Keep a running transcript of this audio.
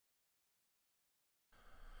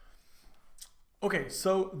Okay,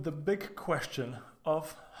 so the big question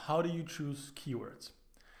of how do you choose keywords?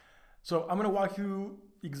 So I'm going to walk you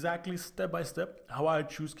exactly step by step how I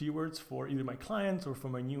choose keywords for either my clients or for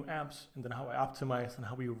my new apps, and then how I optimize and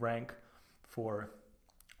how we rank for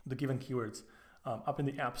the given keywords up in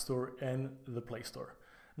the App Store and the Play Store.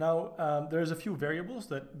 Now, there's a few variables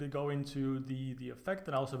that they go into the effect,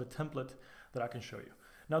 and I also have a template that I can show you.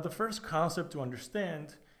 Now, the first concept to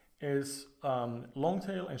understand is long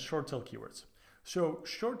tail and short tail keywords. So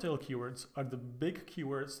short tail keywords are the big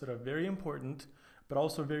keywords that are very important, but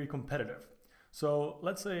also very competitive. So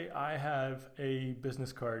let's say I have a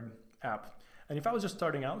business card app, and if I was just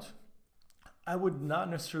starting out, I would not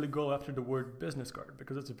necessarily go after the word business card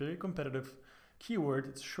because it's a very competitive keyword.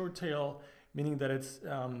 It's short tail, meaning that it's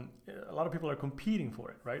a lot of people are competing for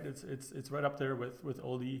it, right? It's right up there with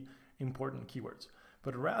all the important keywords.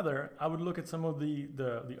 But rather, I would look at some of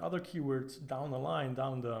the other keywords down the line,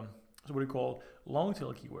 so what we call long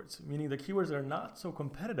tail keywords, meaning the keywords that are not so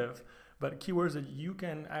competitive, but keywords that you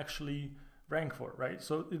can actually rank for, right?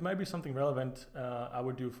 So it might be something relevant. I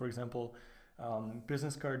would do, for example,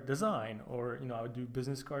 business card design, or I would do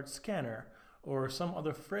business card scanner, or some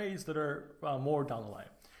other phrase that are more down the line.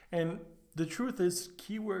 And the truth is,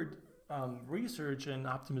 keyword research and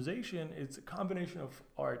optimization is a combination of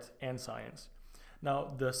art and science.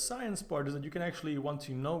 Now, the science part is that you can actually want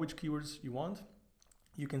to know which keywords you want.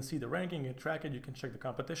 You can see the ranking, you can track it, you can check the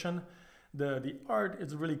competition. The art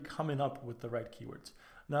is really coming up with the right keywords.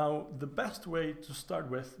 Now, the best way to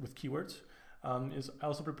start with keywords is I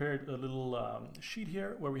also prepared a little sheet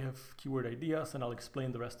here where we have keyword ideas, and I'll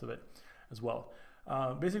explain the rest of it as well.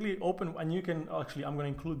 Basically open, and you can actually, I'm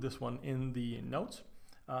going to include this one in the notes,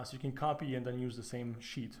 so you can copy and then use the same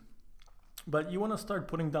sheet. But you want to start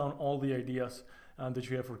putting down all the ideas that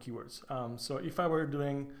you have for keywords. So if I were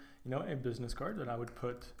doing a business card, then I would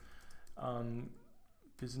put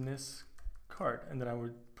business card, and then I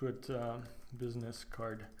would put business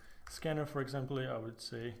card scanner, for example. I would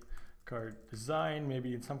say card design,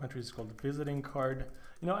 maybe in some countries it's called visiting card,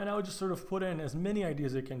 and I would just sort of put in as many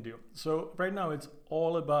ideas as I can do. So right now it's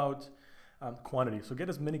all about quantity. So get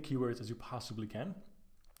as many keywords as you possibly can,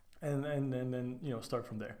 and then start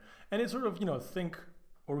from there. And it's sort of think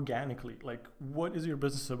organically, like what is your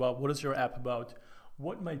business about? What is your app about?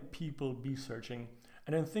 What might people be searching?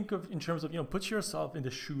 And then think of in terms of, put yourself in the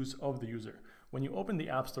shoes of the user. When you open the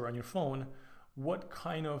App Store on your phone, what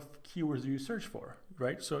kind of keywords do you search for,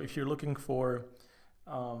 right? So if you're looking for,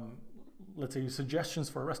 let's say, suggestions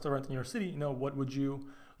for a restaurant in your city, what would you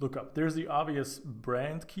look up? There's the obvious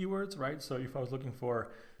brand keywords, right? So if I was looking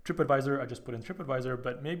for TripAdvisor, I just put in TripAdvisor,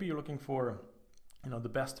 but maybe you're looking for, the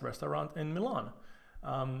best restaurant in Milan.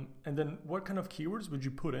 And then what kind of keywords would you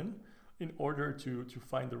put in order to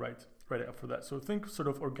find the right app for that? So think sort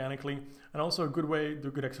of organically. And also a good way,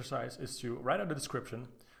 the good exercise is to write out the description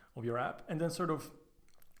of your app and then sort of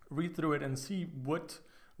read through it and see what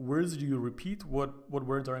words do you repeat, what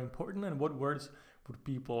words are important, and what words would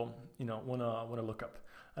people want to look up.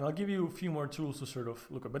 And I'll give you a few more tools to sort of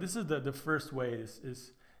look up. But this is the first way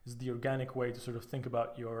is the organic way to sort of think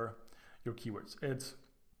about your keywords.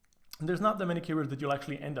 There's not that many keywords that you'll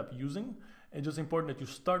actually end up using. It's just important that you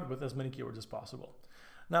start with as many keywords as possible.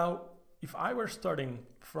 Now, if I were starting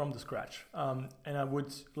from the scratch, and I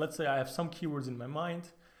would, let's say I have some keywords in my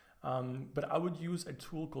mind, but I would use a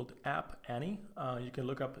tool called App Annie. You can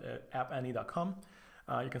look up at appannie.com.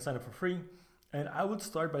 You can sign up for free. And I would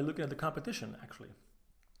start by looking at the competition, actually.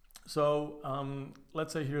 So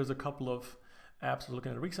let's say here's a couple of apps we're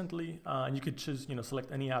looking at recently, and you could choose,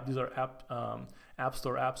 select any app. These are app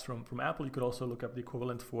store apps from Apple. You could also look up the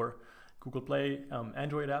equivalent for Google Play,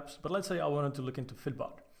 Android apps. But let's say I wanted to look into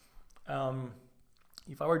Fitbot.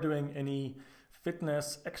 If I were doing any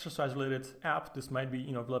fitness, exercise-related app, this might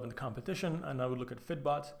be relevant competition, and I would look at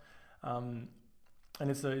Fitbot. And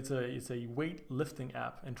it's a weightlifting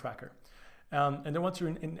app and tracker. And then once you're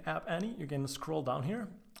in App Annie, you can scroll down here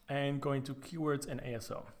and go into keywords and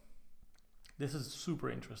ASO. This is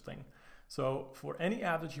super interesting. So for any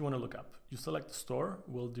app that you want to look up, you select the store.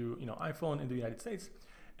 We'll do iPhone in the United States,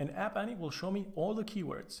 and App Annie will show me all the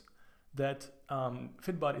keywords that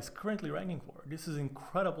Fitbot is currently ranking for. This is an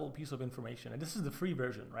incredible piece of information, and this is the free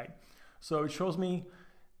version, right? So it shows me,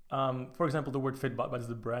 for example, the word Fitbot, but it's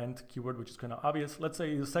the brand keyword, which is kind of obvious. Let's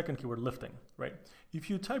say the second keyword, lifting, right? If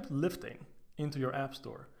you type lifting into your app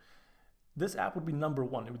store, this app would be number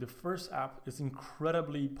one. It would be the first app. It's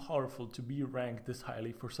incredibly powerful to be ranked this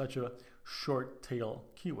highly for such a short tail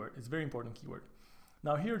keyword. It's a very important keyword.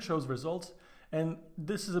 Now here it shows results, and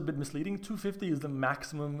this is a bit misleading. 250 is the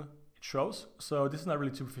maximum it shows. So this is not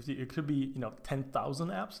really 250. It could be 10,000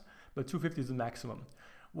 apps, but 250 is the maximum.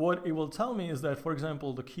 What it will tell me is that, for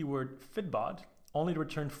example, the keyword Fitbot only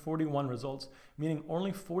returned 41 results, meaning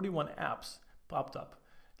only 41 apps popped up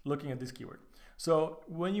looking at this keyword. So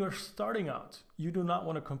when you are starting out, you do not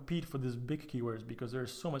want to compete for these big keywords because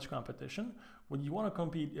there's so much competition. What you want to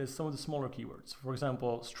compete is some of the smaller keywords. For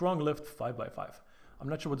example, strong lift 5x5. I'm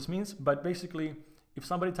not sure what this means, but basically, if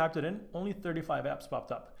somebody typed it in, only 35 apps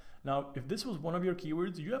popped up. Now, if this was one of your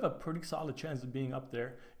keywords, you have a pretty solid chance of being up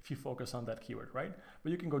there if you focus on that keyword, right?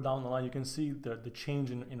 But you can go down the line, you can see the change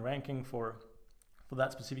in ranking for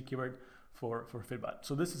that specific keyword for Fitbot.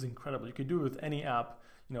 So this is incredible. You could do it with any app,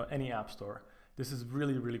 any app store. This is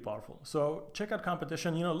really, really powerful. So check out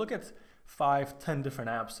competition, look at 5-10 different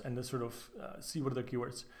apps and just sort of see what are the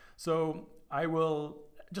keywords. So I will,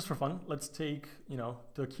 just for fun, let's take,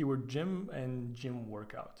 the keyword gym and gym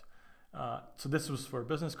workout. So this was for a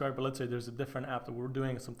business card, but let's say there's a different app that we're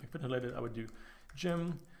doing something fitness related. I would do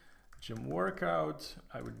gym workout.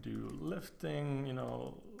 I would do lifting,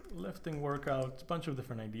 lifting workout, a bunch of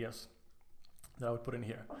different ideas that I would put in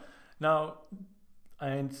here. Now,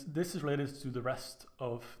 and this is related to the rest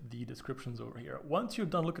of the descriptions over here. Once you're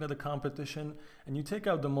done looking at the competition and you take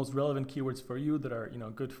out the most relevant keywords for you that are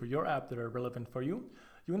good for your app, that are relevant for you,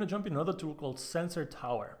 you want to jump in another tool called Sensor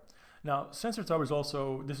Tower. Now, Sensor Tower is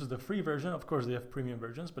also, this is the free version. Of course, they have premium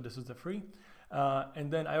versions, but this is the free. And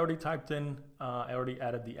then I already typed in, I already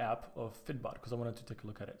added the app of Fitbot because I wanted to take a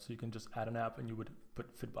look at it. So you can just add an app and you would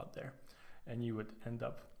put Fitbot there and you would end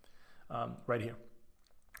up right here.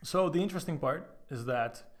 So the interesting part is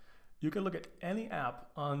that you can look at any app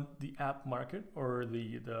on the app market or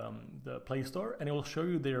the Play Store, and it will show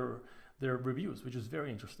you their reviews, which is very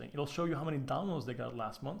interesting. It'll show you how many downloads they got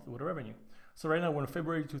last month with revenue. So right now we're in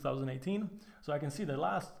February 2018. So I can see that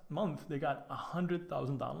last month they got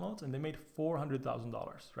 100,000 downloads and they made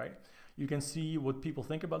 $400,000, right? You can see what people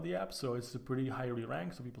think about the app. So it's a pretty highly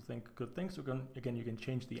ranked. So people think good things. So you can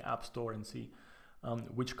change the app store and see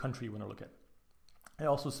which country you want to look at. It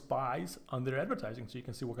also spies on their advertising, so you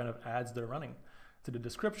can see what kind of ads they're running, to the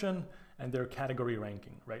description and their category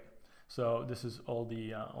ranking, right? So this is all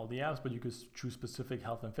the apps, but you could choose specific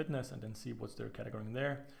health and fitness and then see what's their category in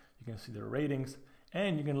there. You can see their ratings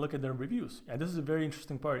and you can look at their reviews. And this is a very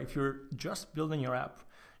interesting part. If you're just building your app,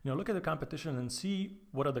 look at the competition and see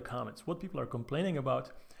what are the comments, what people are complaining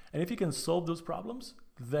about. And if you can solve those problems,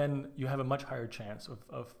 then you have a much higher chance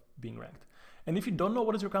of being ranked. And if you don't know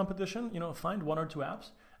what is your competition, find 1 or 2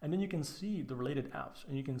 apps, and then you can see the related apps,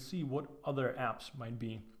 and you can see what other apps might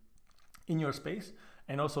be in your space,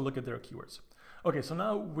 and also look at their keywords. Okay, so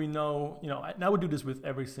now we know, now we do this with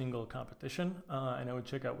every single competition, and I would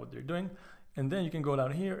check out what they're doing. And then you can go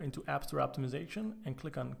down here into App Store Optimization and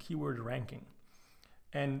click on Keyword Ranking.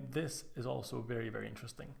 And this is also very, very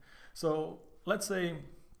interesting. So let's say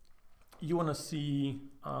you want to see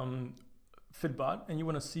Fitbot and you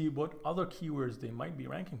want to see what other keywords they might be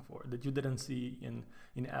ranking for that you didn't see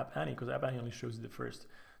in App Annie, because App Annie only shows you the first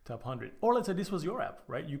top 100. Or let's say this was your app,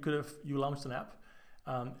 right? You launched an app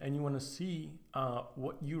and you want to see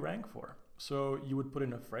what you rank for. So you would put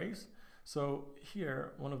in a phrase. So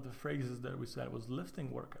here, one of the phrases that we said was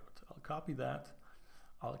lifting workout. I'll copy that,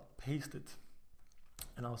 I'll paste it,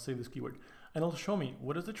 and I'll save this keyword. And it'll show me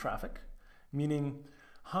what is the traffic, meaning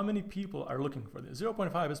how many people are looking for this.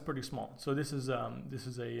 0.5 is pretty small. So this is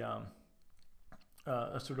a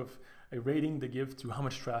sort of a rating they give to how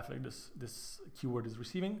much traffic this keyword is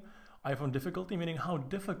receiving. iPhone difficulty, meaning how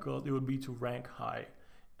difficult it would be to rank high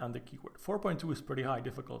on the keyword. 4.2 is pretty high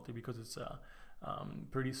difficulty because it's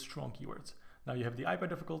pretty strong keywords. Now you have the iPad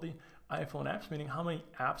difficulty, iPhone apps, meaning how many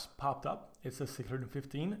apps popped up. It says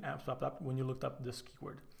 615 apps popped up when you looked up this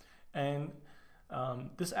keyword. And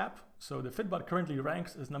this app, so the Fitbot currently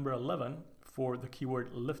ranks as number 11 for the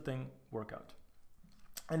keyword lifting workout.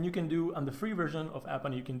 And you can do, on the free version of App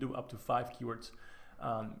Annie, you can do up to 5 keywords.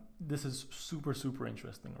 This is super, super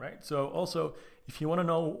interesting, right? So also, if you want to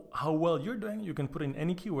know how well you're doing, you can put in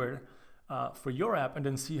any keyword for your app and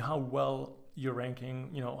then see how well you're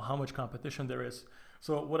ranking, how much competition there is.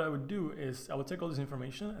 So what I would do is I would take all this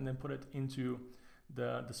information and then put it into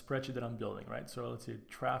the spreadsheet that I'm building, right? So let's say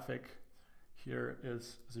traffic here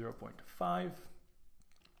is 0.5.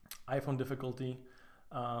 iPhone difficulty,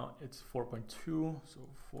 it's 4.2, so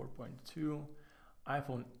 4.2.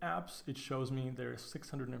 iPhone apps, it shows me there's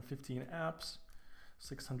 615 apps,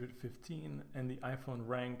 615, and the iPhone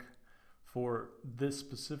rank for this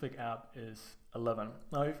specific app is 11.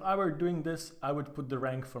 Now, if I were doing this, I would put the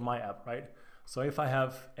rank for my app, right? So if I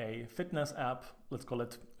have a fitness app, let's call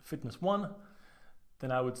it Fitness 1,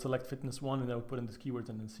 then I would select Fitness 1 and I would put in these keywords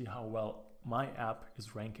and then see how well my app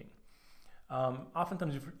is ranking.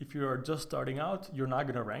 Oftentimes, if you're just starting out, you're not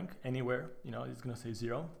going to rank anywhere. It's going to say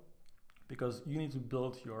 0 because you need to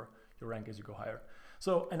build your rank as you go higher.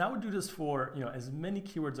 So, and I would do this for as many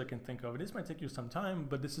keywords I can think of. This might take you some time,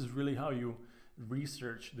 but this is really how you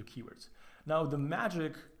research the keywords. Now, the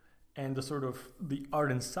magic and the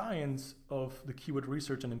art and science of the keyword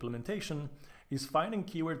research and implementation is finding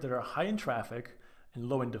keywords that are high in traffic and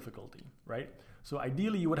low in difficulty, right? So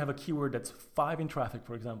ideally you would have a keyword that's 5 in traffic,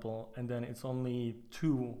 for example, and then it's only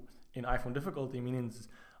 2 in iPhone difficulty, meaning it's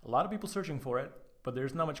a lot of people searching for it, but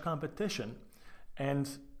there's not much competition. And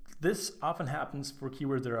this often happens for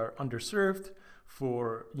keywords that are underserved,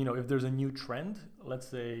 for, if there's a new trend, let's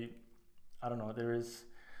say, I don't know,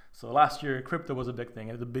 so last year, crypto was a big thing.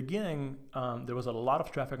 At the beginning, there was a lot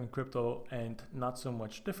of traffic in crypto and not so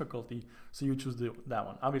much difficulty. So you choose that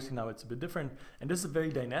one. Obviously now it's a bit different, and this is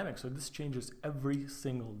very dynamic. So this changes every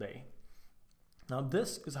single day. Now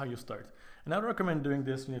this is how you start. And I would recommend doing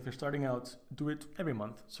this, if you're starting out, do it every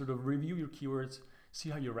month. Sort of review your keywords, see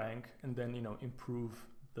how you rank, and then, improve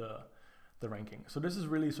the ranking. So this is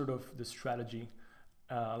really sort of the strategy.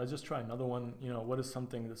 Let's just try another one. What is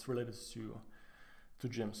something that's related to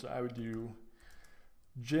gym? So I would do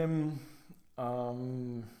gym,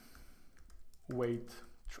 weight.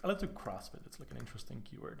 Let's do CrossFit. It's like an interesting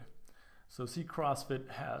keyword. So see, CrossFit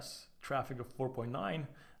has traffic of 4.9.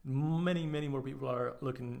 Many more people are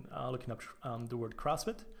looking up the word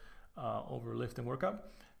CrossFit over lift and workout.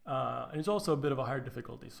 And it's also a bit of a higher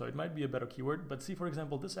difficulty, so it might be a better keyword. But see, for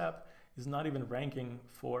example, this app is not even ranking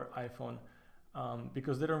for iPhone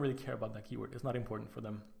because they don't really care about that keyword. It's not important for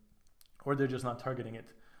them, or they're just not targeting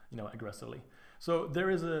it, aggressively. So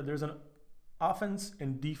there's an offense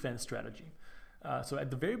and defense strategy. So at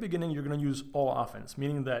the very beginning, you're going to use all offense,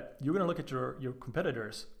 meaning that you're going to look at your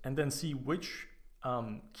competitors and then see which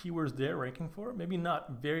keywords they're ranking for. Maybe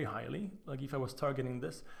not very highly. Like if I was targeting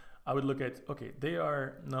this, I would look at, okay, they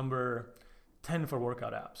are number 10 for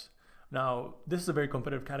workout apps. Now, this is a very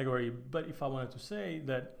competitive category, but if I wanted to say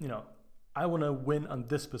that, I want to win on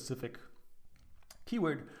this specific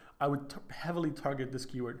keyword, I would heavily target this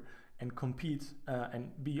keyword and compete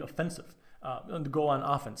and be offensive and go on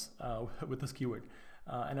offense with this keyword.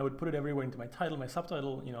 And I would put it everywhere into my title, my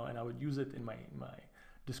subtitle, and I would use it in my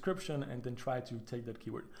description and then try to take that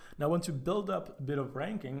keyword. Now, once you build up a bit of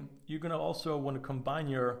ranking, you're going to also want to combine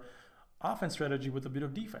your offense strategy with a bit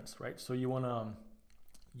of defense, right? So you want to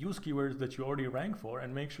use keywords that you already rank for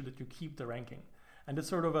and make sure that you keep the ranking. And it's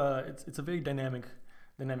sort of it's a very dynamic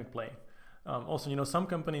play. Also, some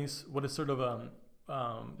companies, what is sort of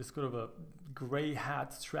a gray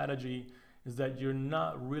hat strategy is that you're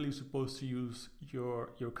not really supposed to use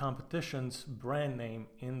your competition's brand name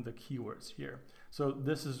in the keywords here. So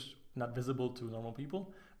this is not visible to normal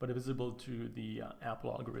people, but visible to the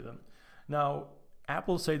Apple algorithm. Now,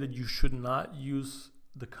 Apple say that you should not use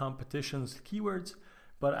the competition's keywords,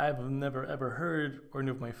 but I've never ever heard, or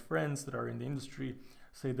any of my friends that are in the industry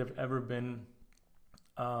say they've ever been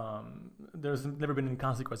there's never been any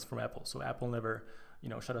consequence from Apple. So Apple never,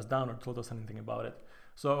 shut us down or told us anything about it.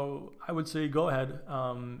 So I would say go ahead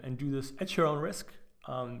and do this at your own risk,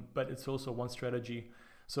 but it's also one strategy.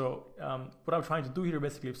 So what I'm trying to do here,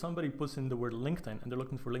 basically, if somebody puts in the word LinkedIn and they're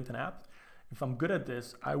looking for LinkedIn app, if I'm good at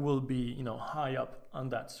this, I will be, high up on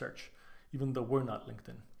that search, even though we're not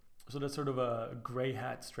LinkedIn. So that's sort of a gray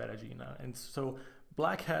hat strategy now. And so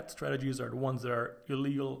black hat strategies are the ones that are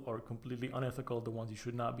illegal or completely unethical, the ones you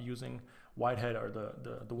should not be using. White hat are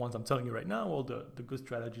the ones I'm telling you right now, all the good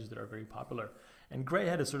strategies that are very popular. And gray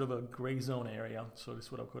hat is sort of a gray zone area. So this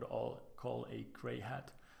is what I could call a gray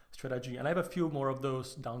hat strategy. And I have a few more of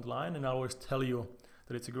those down the line, and I always tell you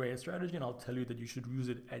that it's a gray hat strategy, and I'll tell you that you should use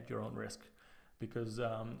it at your own risk. Because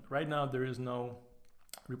right now there is no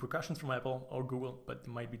repercussions from Apple or Google, but it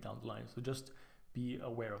might be down the line. So just be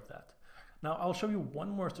aware of that. Now I'll show you one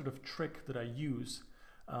more sort of trick that I use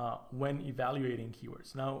when evaluating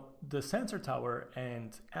keywords. Now the Sensor Tower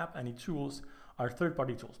and App Annie tools are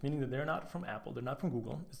third-party tools, meaning that they're not from Apple, they're not from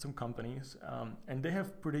Google, it's from companies, and they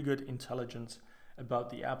have pretty good intelligence about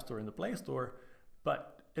the App Store and the Play Store,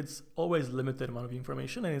 but it's always limited amount of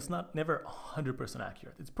information, and it's never 100%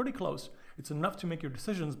 accurate. It's pretty close. It's enough to make your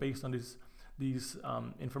decisions based on these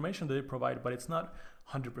information that they provide, but it's not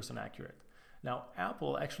 100% accurate. Now,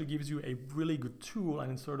 Apple actually gives you a really good tool,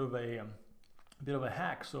 and it's sort of a bit of a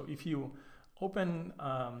hack. So if you open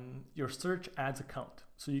your search ads account,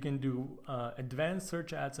 so you can do advanced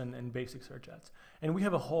search ads and basic search ads. And we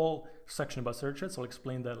have a whole section about search ads, so I'll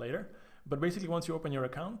explain that later. But basically, once you open your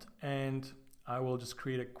account, and I will just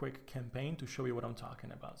create a quick campaign to show you what I'm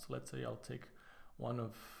talking about. So let's say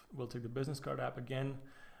we'll take the business card app again.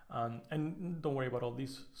 And don't worry about all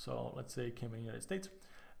these. So let's say it came in the United States.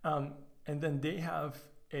 And then they have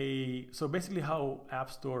so basically how App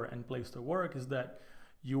Store and Play Store work is that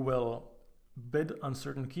you will bid on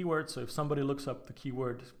certain keywords. So if somebody looks up the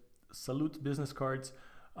keyword salute business cards,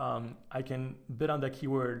 I can bid on that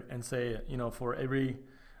keyword and say, for every,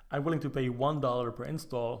 I'm willing to pay $1 per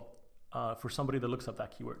install for somebody that looks up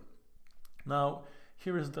that keyword. Now,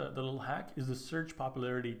 here is the little hack, is the search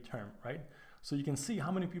popularity term, right? So you can see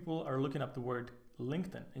how many people are looking up the word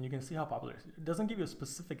LinkedIn, and you can see how popular it is. It doesn't give you a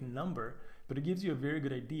specific number, but it gives you a very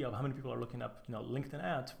good idea of how many people are looking up, LinkedIn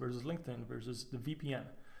ads versus LinkedIn versus the VPN.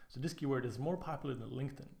 So this keyword is more popular than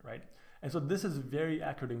LinkedIn, right? And so this is very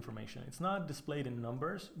accurate information. It's not displayed in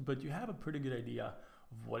numbers, but you have a pretty good idea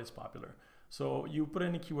of what is popular. So you put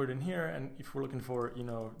any keyword in here, and if we're looking for,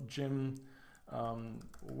 gym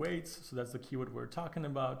weights, so that's the keyword we're talking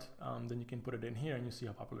about, then you can put it in here and you see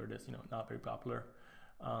how popular it is. Not very popular,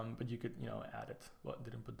 but you could, add it. Well,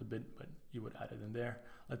 didn't put the bid, but you would add it in there.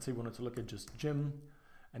 Let's say we wanted to look at just gym,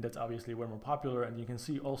 and that's obviously way more popular. And you can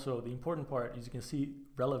see also the important part is you can see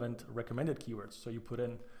relevant recommended keywords. So you put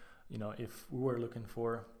in, if we were looking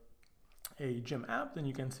for a gym app, then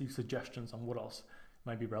you can see suggestions on what else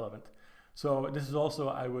might be relevant. So this is also,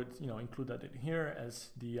 I would, include that in here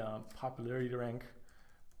as the popularity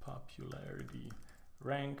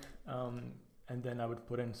rank, and then I would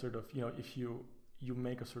put in sort of, if you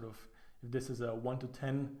make a sort of, if this is a 1 to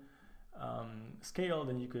 10 scale,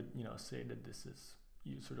 then you could, say that this is,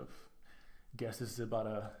 you sort of guess this is about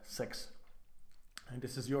a 6. And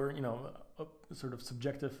this is your, sort of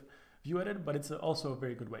subjective view at it, but it's also a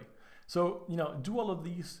very good way. So, do all of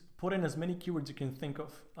these, put in as many keywords you can think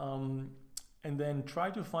of, and then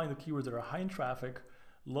try to find the keywords that are high in traffic,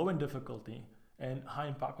 low in difficulty, and high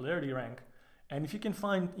in popularity rank. And if you can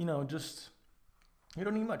find, you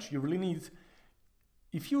don't need much. You really need,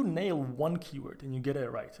 if you nail one keyword and you get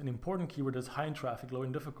it right, an important keyword that's high in traffic, low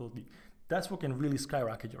in difficulty, that's what can really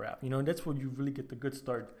skyrocket your app. That's where you really get the good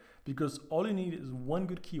start, because all you need is one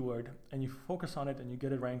good keyword and you focus on it and you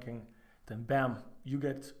get it ranking, then bam, you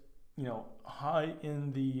get, high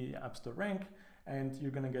in the App Store rank, and you're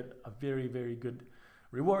gonna get a very, very good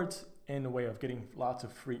rewards in a way of getting lots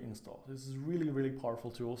of free installs. This is really, really powerful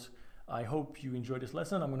tools. I hope you enjoyed this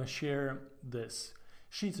lesson. I'm gonna share this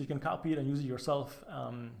sheet so you can copy it and use it yourself,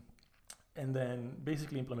 and then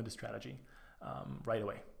basically implement the strategy right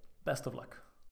away. Best of luck.